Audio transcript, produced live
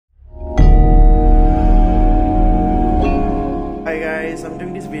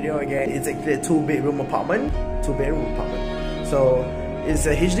basically a 2-bedroom apartment. So it's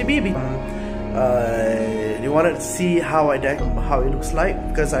a HDB. They wanted to see how it looks like,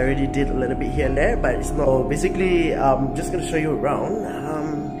 because I already did a little bit here and there, but it's not. So basically, I'm just gonna show you around.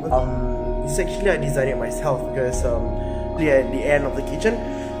 This actually I designed it myself, because at the end of the kitchen,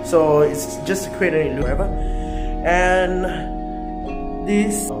 so it's just to create a look, whatever. And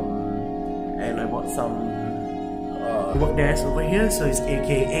this, and I bought some work desk over here, so it's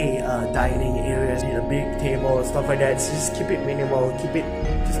aka dining areas, a big table and stuff like that. So just keep it minimal, keep it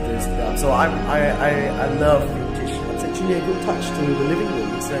just this stuff. So I love vintage. It's actually a good touch to the living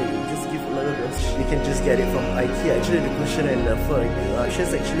room. So you just give a little bit. You can just get it from IKEA. Actually, the cushion and the fur,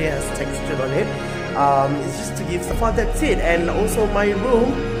 cushions actually has texture on it. It's just to give stuff. That's it. And also my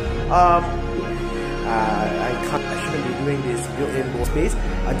room. I shouldn't be doing this built-in space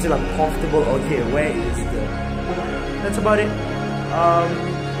until I'm comfortable. Okay, where is the? That's about it. I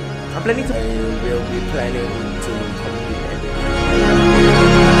will be planning to complete